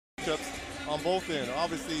on both ends.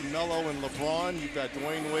 Obviously, Melo and LeBron. You've got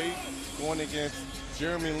Dwayne Wade going against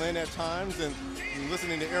Jeremy Lin at times. And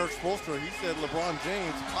listening to Eric Spoelstra, he said LeBron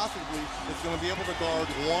James possibly is going to be able to guard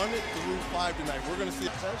 1 through 5 tonight. We're going to see.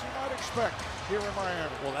 As you might expect here in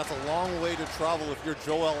Miami. Well, that's a long way to travel if you're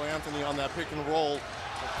Joel Anthony on that pick and roll.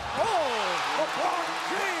 Oh, LeBron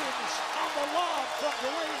James on the lob from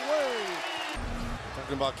Dwayne Wade.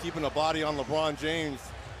 Talking about keeping a body on LeBron James.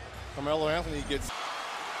 Carmelo Anthony gets.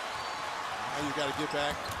 Now you got to get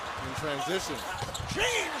back in transition.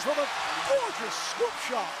 James with a gorgeous scoop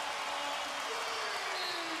shot.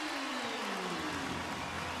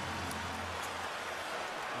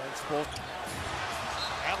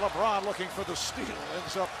 And LeBron looking for the steal,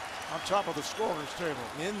 ends up on top of the scorer's table.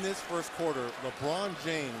 In this first quarter, LeBron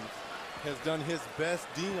James has done his best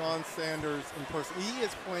Deion Sanders in person. He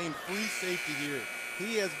is playing free safety here.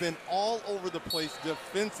 He has been all over the place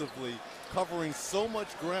defensively, covering so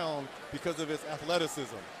much ground because of his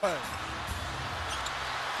athleticism. Good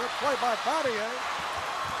play by Battier.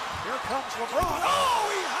 Here comes LeBron. Oh,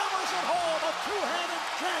 he hammers it home, a two-handed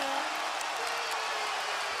jam.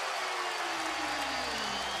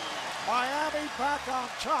 Miami back on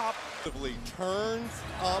top. Turns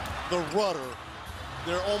up the rudder.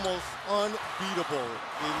 They're almost unbeatable.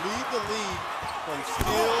 They lead the league from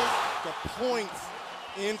skills to points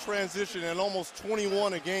in transition at almost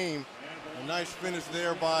 21 a game. A nice finish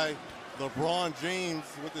there by LeBron James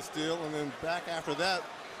with the steal, and then back after that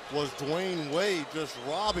was Dwayne Wade just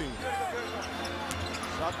robbing.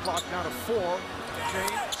 Shot clock down to 4.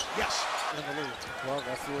 James, yes, in the lead. Well,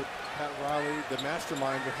 that's what Pat Riley, the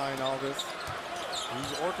mastermind behind all this,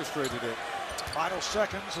 he's orchestrated it. Final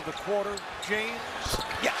seconds of the quarter. James,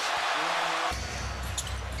 yes.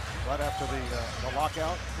 Right after the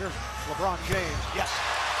lockout. Here's LeBron James, yes.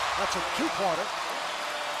 That's a two-pointer.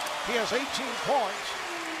 He has 18 points.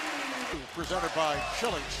 Presented by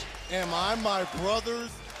Chili's. Am I my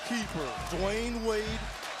brother's keeper? Dwayne Wade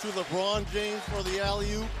to LeBron James for the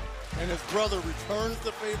alley-oop, and his brother returns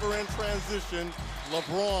the favor in transition.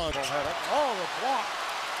 LeBron. Oh, the block.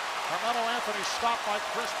 Carmelo Anthony stopped by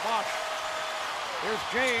Chris Bosh. Here's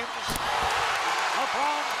James.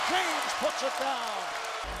 LeBron James puts it down.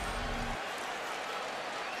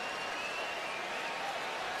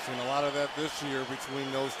 Seen a lot of that this year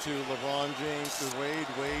between those two. LeBron James to Wade,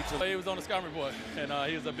 Wade to... He was on the scouting report, and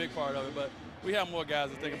he was a big part of it. But we have more guys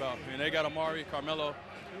to think about. I mean, they got Amari, Carmelo,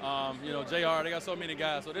 JR. They got so many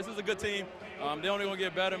guys. So this is a good team. They're only going to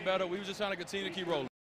get better and better. We were just trying to continue to keep rolling.